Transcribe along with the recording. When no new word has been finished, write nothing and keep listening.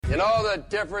You know the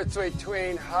difference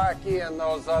between hockey and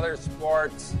those other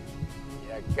sports?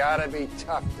 You gotta be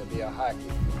tough to be a hockey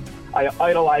player. I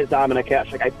idolize Dominik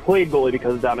Hasek. I played goalie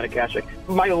because of Dominik Hasek.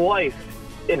 My life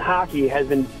in hockey has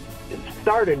been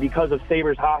started because of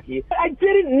Sabres hockey. I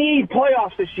didn't need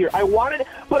playoffs this year. I wanted it,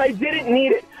 but I didn't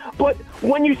need it. But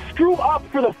when you screw up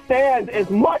for the fans as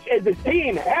much as this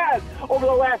team has over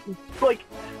the last,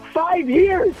 5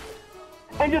 years,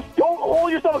 and just don't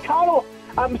hold yourself accountable,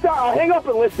 I'm sorry. I'll hang up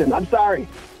and listen. I'm sorry.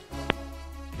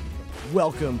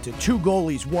 Welcome to Two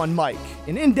Goalies, One Mic,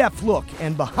 an in-depth look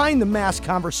and behind-the-mask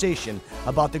conversation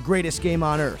about the greatest game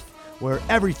on earth, where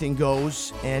everything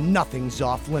goes and nothing's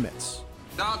off limits.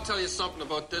 Now I'll tell you something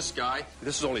about this guy.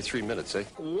 This is only 3 minutes, eh?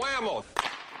 Whammo!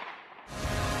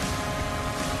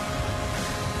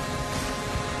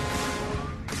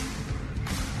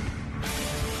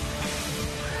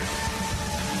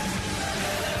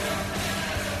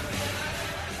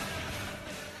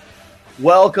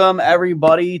 Welcome,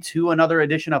 everybody, to another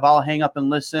edition of I'll Hang Up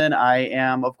and Listen. I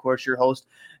am, of course, your host,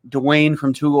 Dwayne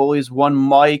from Two Goalies, One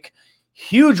Mic.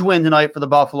 Huge win tonight for the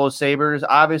Buffalo Sabres.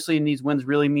 Obviously, these wins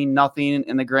really mean nothing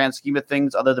in the grand scheme of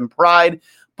things other than pride.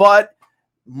 But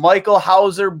Michael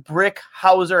Hauser, Brick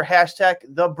Hauser, hashtag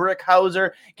the Brick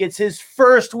Hauser, gets his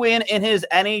first win in his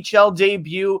NHL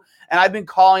debut. And I've been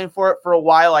calling for it for a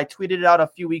while. I tweeted it out a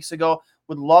few weeks ago.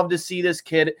 Would love to see this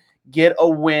kid get a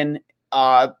win,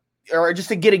 or just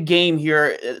to get a game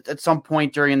here at some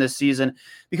point during this season.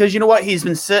 Because you know what? He's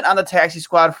been sitting on the taxi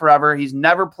squad forever. He's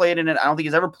never played in it. I don't think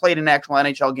he's ever played an actual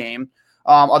NHL game,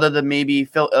 other than maybe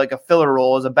like a filler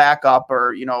role as a backup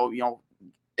or, you know,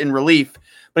 in relief.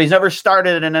 But he's never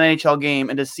started in an NHL game.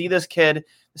 And to see this kid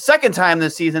the second time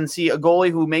this season, see a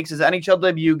goalie who makes his NHL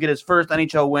debut get his first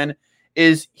NHL win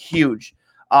is huge.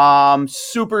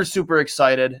 Super, super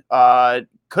excited.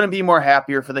 Couldn't be more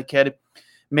happier for the kid.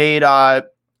 Made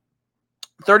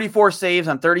 34 saves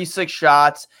on 36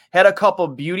 shots, had a couple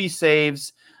beauty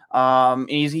saves.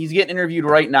 He's getting interviewed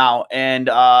right now, and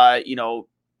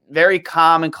very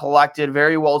calm and collected,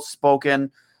 very well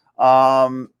spoken.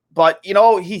 But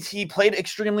he played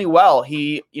extremely well.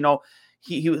 He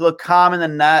looked calm in the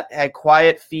net, had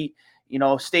quiet feet.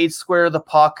 Stayed square of the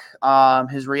puck.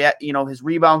 His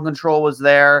rebound control was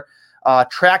there.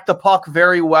 Tracked the puck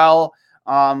very well.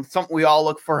 Something we all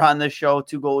look for on this show,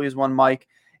 Two Goalies, One Mic,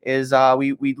 is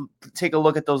we take a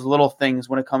look at those little things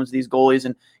when it comes to these goalies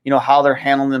and, how they're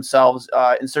handling themselves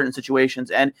in certain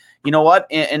situations. And you know what?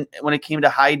 And when it came to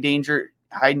high danger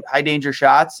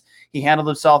shots, he handled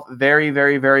himself very,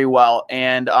 very, very well.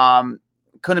 And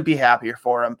couldn't be happier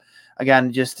for him.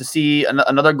 Again, just to see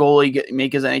another goalie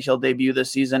make his NHL debut this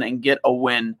season and get a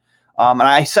win. And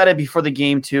I said it before the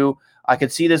game too. I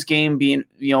could see this game being,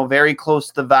 very close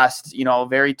to the vest,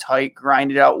 very tight,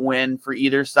 grinded out win for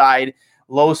either side.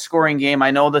 Low scoring game. I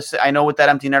know with that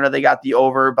empty netter, they got the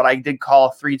over, but I did call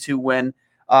a 3-2 win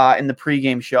in the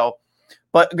pregame show.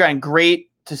 But again,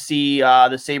 great to see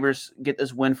the Sabres get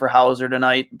this win for Hauser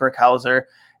tonight, Brick Hauser.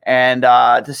 And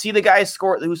to see the guys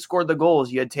who scored the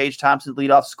goals. You had Tage Thompson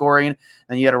lead off scoring,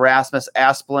 then you had Erasmus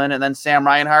Asplund, and then Sam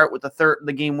Reinhart with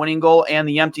the game-winning goal and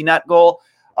the empty net goal.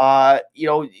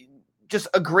 Just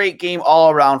a great game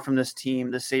all around from this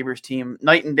team, the Sabres team,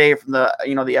 night and day from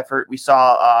the effort we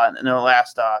saw in the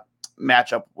last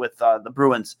matchup with the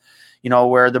Bruins,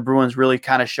 where the Bruins really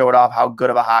kind of showed off how good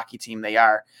of a hockey team they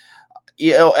are.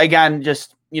 Again,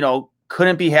 just,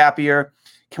 couldn't be happier.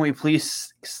 Can we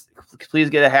please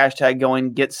get a hashtag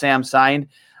going, get Sam signed?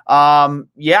 I've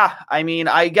been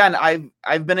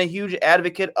a huge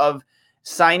advocate of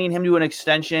signing him to an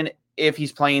extension if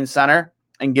he's playing center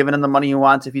and giving him the money he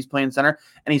wants if he's playing center.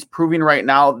 And he's proving right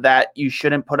now that you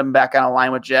shouldn't put him back on a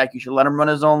line with Jack. You should let him run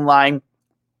his own line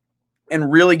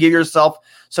and really give yourself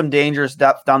some dangerous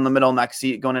depth down the middle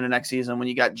going into next season when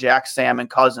you got Jack, Sam, and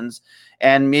Cousins.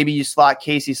 And maybe you slot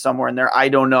Casey somewhere in there. I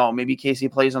don't know. Maybe Casey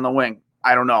plays on the wing.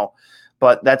 I don't know.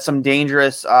 But that's some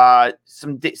dangerous, a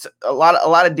lot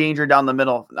of danger down the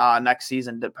middle next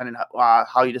season, depending on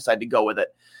how you decide to go with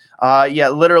it.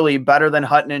 Literally better than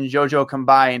Hutton and JoJo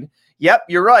combined. Yep,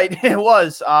 you're right. It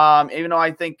was. Even though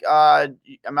I think I'm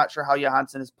not sure how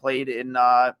Johansson has played in,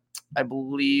 I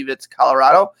believe it's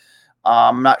Colorado.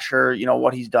 I'm not sure,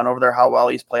 what he's done over there, how well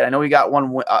he's played. I know he got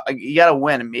he got a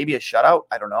win and maybe a shutout.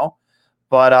 I don't know.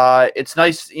 But it's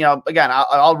nice, again,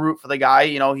 I'll root for the guy.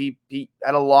 He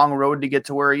had a long road to get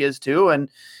to where he is too. And,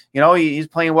 he's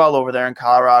playing well over there in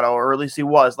Colorado, or at least he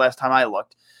was last time I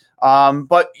looked.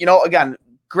 But, again,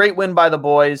 great win by the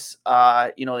boys.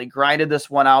 They grinded this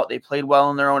one out. They played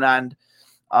well in their own end.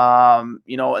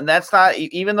 And that's not,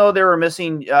 even though they were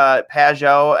missing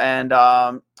Pajot and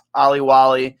Ali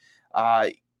Wally,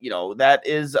 that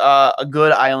is a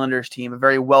good Islanders team, a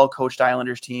very well-coached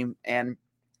Islanders team. And,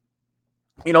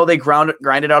 they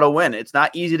grinded out a win. It's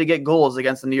not easy to get goals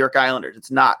against the New York Islanders.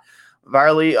 It's not.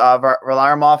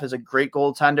 Varlamov is a great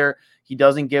goaltender. He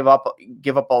doesn't give up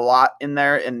a lot in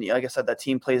there. And like I said, that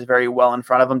team plays very well in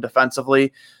front of him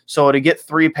defensively. So to get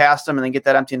 3 past him and then get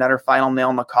that empty netter final nail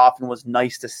in the coffin was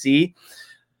nice to see.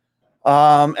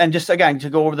 And just again, to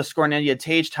go over the scoring end, you had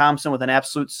Tage Thompson with an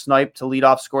absolute snipe to lead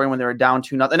off scoring when they were down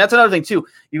 2-0. And that's another thing too.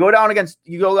 You go down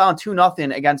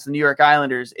 2-0 against the New York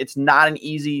Islanders. It's not an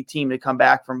easy team to come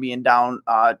back from being down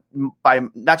by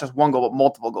not just 1 goal, but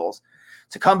multiple goals.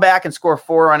 To come back and score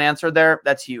 4 unanswered there,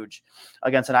 that's huge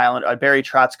against a Barry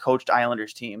Trotz coached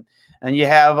Islanders team. And you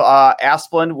have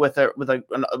Asplund with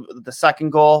the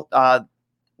second goal,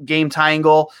 game tying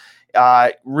goal.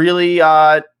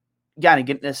 Again,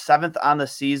 getting his 7th on the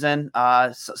season.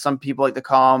 Some people like to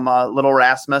call him Little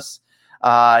Rasmus.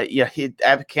 I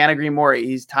can't agree more.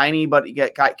 He's tiny, but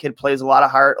kid plays a lot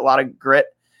of heart, a lot of grit,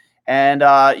 and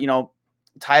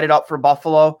tied it up for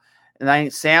Buffalo. And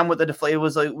then Sam with the deflate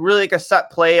was really like a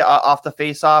set play off the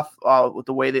face-off with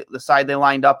the way the side they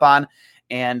lined up on,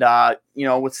 and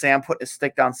with Sam putting his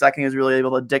stick down second, he was really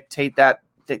able to dictate that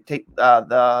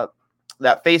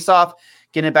face-off.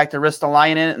 Getting it back to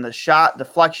Ristolainen and the shot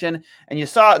deflection. And you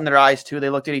saw it in their eyes too. They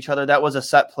looked at each other. That was a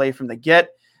set play from the get.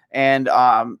 And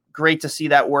great to see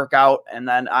that work out. And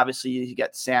then obviously you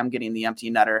get Sam getting the empty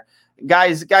netter.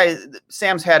 Guys,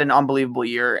 Sam's had an unbelievable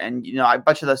year. And, I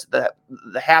bet you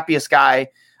the happiest guy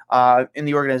in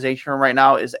the organization right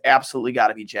now is absolutely got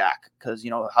to be Jack, because,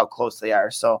 how close they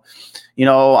are. So,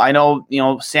 I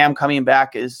know, Sam coming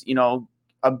back is,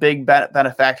 a big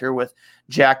benefactor with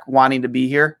Jack wanting to be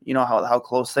here, how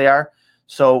close they are.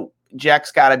 So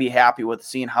Jack's got to be happy with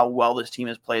seeing how well this team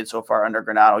has played so far under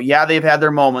Granato. Yeah, they've had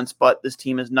their moments, but this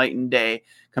team is night and day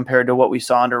compared to what we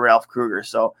saw under Ralph Kruger.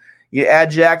 So you add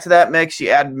Jack to that mix, you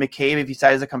add McCabe if he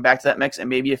decides to come back to that mix, and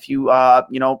maybe a few,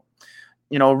 restructure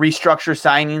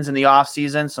signings in the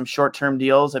offseason, some short-term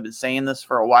deals. I've been saying this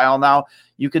for a while now.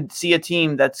 You could see a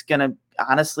team that's going to,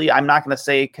 honestly, I'm not going to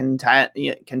say contend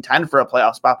for a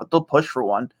playoff spot, but they'll push for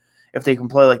one. If they can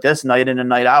play like this night in and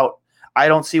night out, I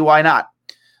don't see why not.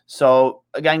 So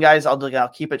again, guys, I'll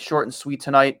keep it short and sweet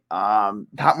tonight.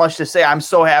 Not much to say. I'm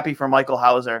so happy for Michael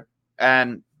Hauser,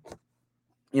 and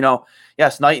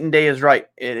yes, night and day is right.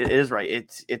 It is right.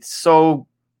 It's so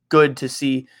good to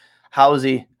see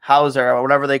Hauser or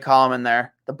whatever they call him in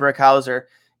there, the Brick Hauser,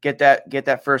 get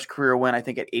that first career win. I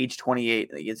think at age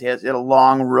 28, he has a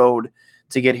long road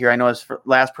to get here. I know his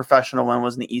last professional win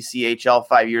was in the ECHL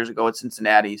 5 years ago at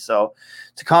Cincinnati. So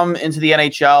to come into the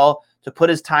NHL, to put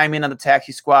his time in on the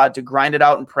taxi squad, to grind it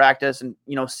out in practice, and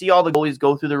see all the goalies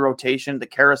go through the rotation, the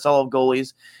carousel of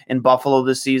goalies in Buffalo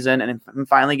this season, and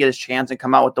finally get his chance and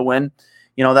come out with the win.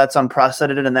 That's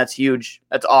unprecedented, and that's huge.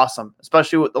 That's awesome,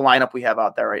 especially with the lineup we have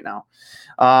out there right now.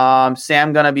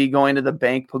 Sam going to be going to the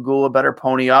bank. Pagula better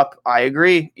pony up. I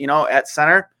agree. At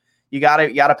center, you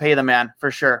gotta pay the man for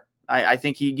sure. I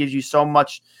think he gives you so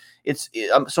much. It's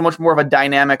so much more of a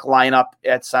dynamic lineup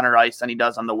at center ice than he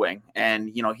does on the wing. And,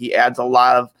 he adds a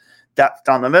lot of depth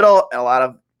down the middle and a lot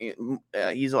of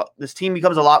this team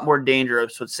becomes a lot more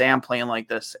dangerous with Sam playing like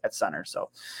this at center. So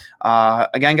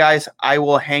again, guys, I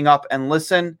will hang up and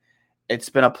listen. It's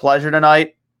been a pleasure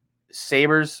tonight.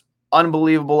 Sabres,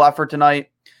 unbelievable effort tonight.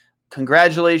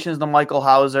 Congratulations to Michael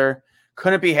Hauser.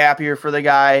 Couldn't be happier for the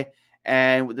guy.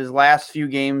 And with his last few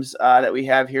games that we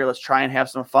have here, let's try and have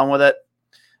some fun with it.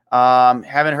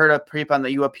 Haven't heard a peep on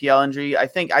the UPL injury. I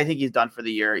think he's done for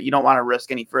the year. You don't want to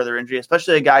risk any further injury,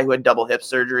 especially a guy who had double hip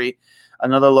surgery,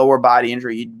 another lower body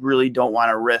injury. You really don't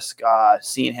want to risk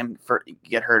seeing him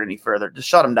get hurt any further. Just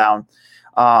shut him down.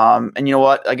 And you know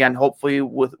what? Again, hopefully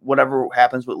with whatever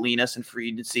happens with Linus and free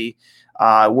agency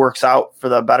works out for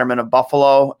the betterment of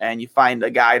Buffalo, and you find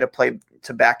a guy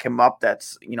to back him up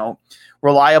that's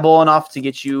reliable enough to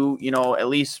get you at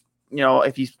least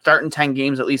if he's starting 10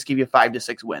 games, at least give you 5 to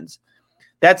 6 wins.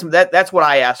 That's what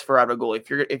I ask for out of a goalie.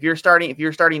 If you're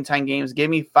starting 10 games, give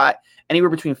me anywhere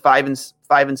between 5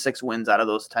 and 6 wins out of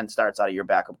those 10 starts out of your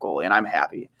backup goalie, and I'm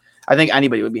happy. I think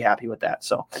anybody would be happy with that.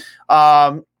 So,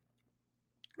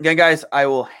 again, guys, I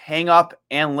will hang up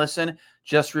and listen.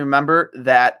 Just remember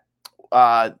that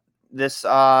this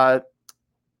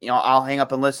I'll hang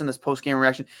up and listen. This post-game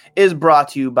reaction is brought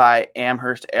to you by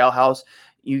Amherst Ale House.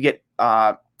 You get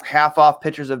half off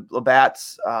pitchers of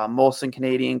Labatt's, Molson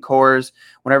Canadian Coors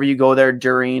whenever you go there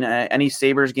during any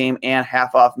Sabres game, and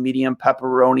half off medium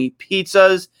pepperoni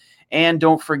pizzas. And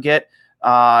don't forget,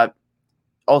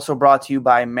 also brought to you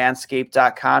by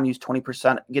manscaped.com.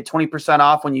 Get 20%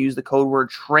 off when you use the code word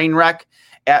trainwreck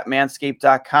at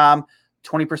manscaped.com.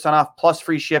 20% off plus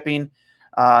free shipping.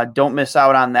 Don't miss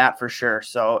out on that for sure.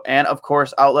 So, and of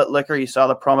course, Outlet Liquor. You saw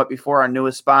the promo before, our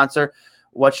newest sponsor.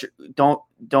 Don't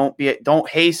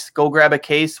haste. Go grab a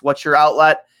case. What's your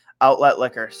outlet? Outlet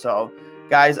Liquor. So,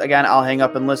 guys, again, I'll hang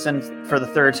up and listen for the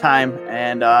third time.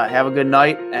 And have a good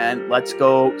night. And let's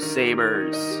go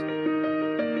Sabres.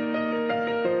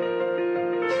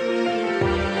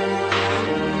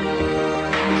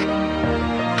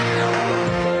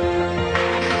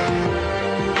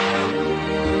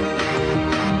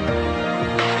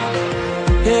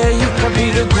 Yeah, you can be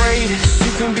the greatest,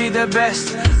 you can be the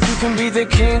best, you can be the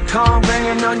King Kong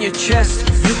banging on your chest.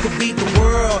 You can beat the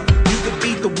world, you can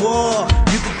beat the war,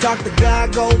 you can talk to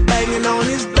God, go banging on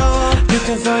his door. You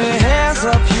can throw your hands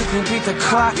up, you can beat the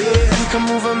clock, you can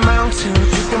move a mountain,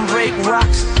 you can break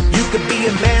rocks. You can be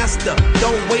a master,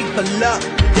 don't wait for luck.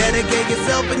 Dedicate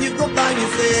yourself and you go find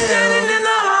yourself. Standing in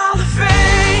the Hall of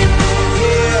Fame,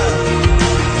 yeah.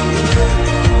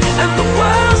 and the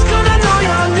world's gonna know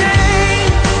your name.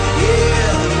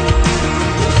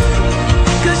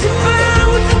 Cause you burn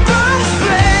with the bright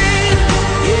flame,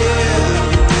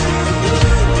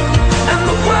 and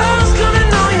the world's gonna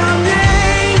know your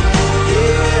name,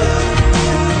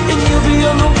 and you'll be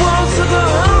on the walls of the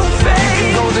Hall of Fame. You can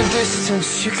go the distance,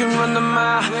 you can run the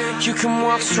mile, you can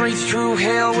walk straight through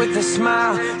hell with a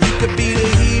smile. You could be the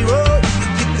hero, you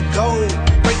can get the gold,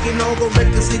 breaking all the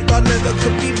records they thought never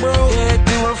could be broke. Yeah,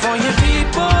 do it for your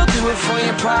people, do it for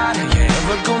your pride. Are you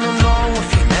ever gonna know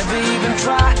if you never even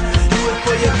try? Do it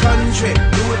for your country,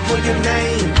 do it for your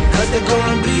name, cause there's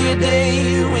gonna be a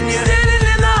day when you're standing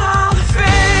in the Hall of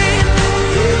Fame,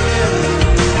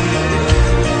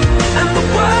 and the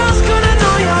world's gonna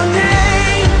know your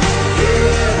name,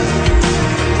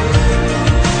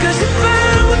 cause you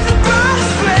burn with the bright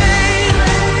flame,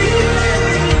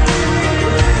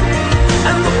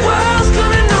 and the world's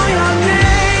gonna know your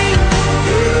name,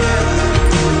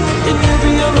 and you'll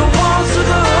be on the walls of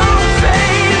the Hall of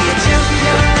Fame. Be a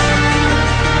champion.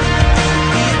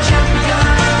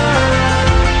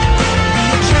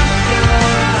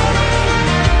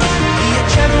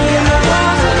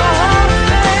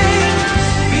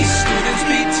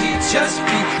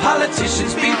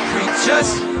 Politicians be preachers,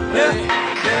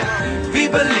 be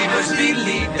believers, be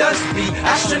leaders, be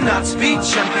astronauts, be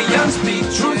champions, be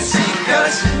truth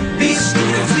seekers, be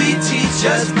students, be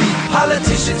teachers, be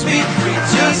politicians, be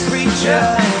preachers,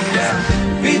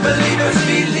 be believers,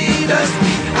 be leaders,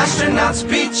 be astronauts,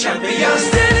 be champions,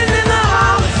 standing in the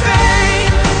Hall of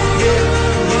Fame,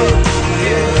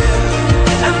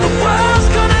 and the world's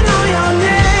gonna know your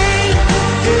name.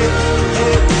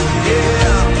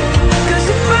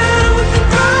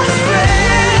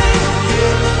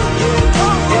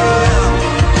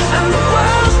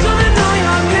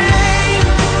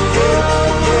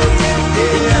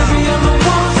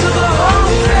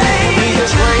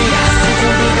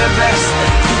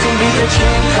 Be the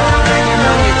King Kong hanging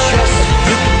on your chest.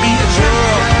 you can be the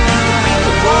girl, you can beat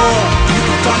the war, you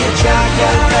can talk your child,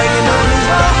 got banging on his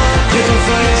door. You can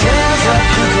throw your hands up,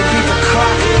 you can beat the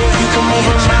clock, you can move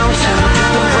a mountain, you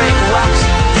can break rocks.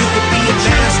 You can be a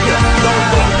master, don't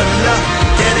wait for luck.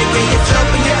 Dedicate yourself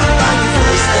and you can find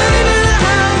yourself. Standing in the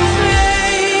Hall of Fame.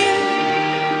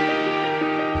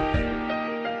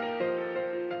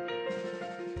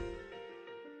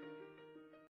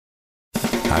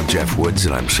 I'm Jeff Woods,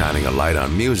 and I'm shining a light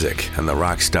on music and the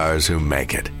rock stars who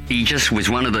make it. He just was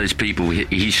one of those people,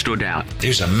 he stood out. He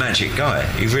was a magic guy.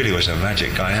 He really was a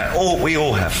magic guy. We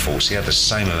all have faults. He had the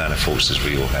same amount of faults as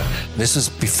we all had. This was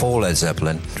before Led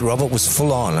Zeppelin. Robert was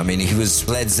full on. I mean, he was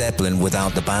Led Zeppelin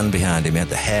without the band behind him. He had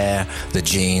the hair, the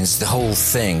jeans, the whole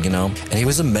thing, you know, and he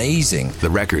was amazing. The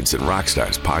Records and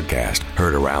Rockstars podcast,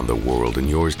 heard around the world and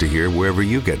yours to hear wherever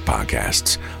you get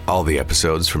podcasts. All the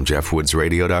episodes from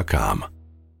jeffwoodsradio.com.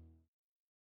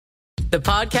 The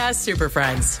Podcast Super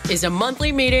Friends is a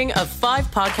monthly meeting of 5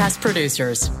 podcast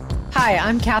producers. Hi,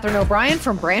 I'm Katherine O'Brien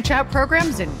from Branch Out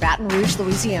Programs in Baton Rouge,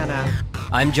 Louisiana.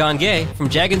 I'm John Gay from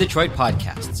Jag and Detroit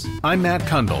Podcasts. I'm Matt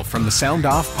Kundle from the Sound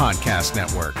Off Podcast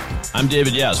Network. I'm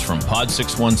David Yaz from Pod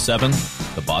 617,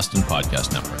 the Boston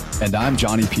Podcast Network. And I'm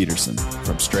Johnny Peterson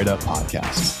from Straight Up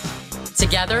Podcasts.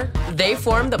 Together, they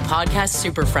form the Podcast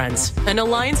Super Friends, an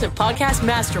alliance of podcast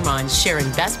masterminds sharing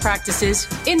best practices,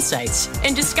 insights,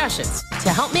 and discussions to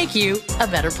help make you a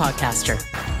better podcaster.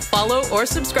 Follow or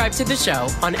subscribe to the show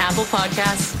on Apple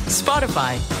Podcasts,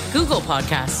 Spotify, Google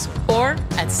Podcasts, or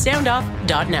at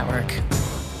soundoff.network.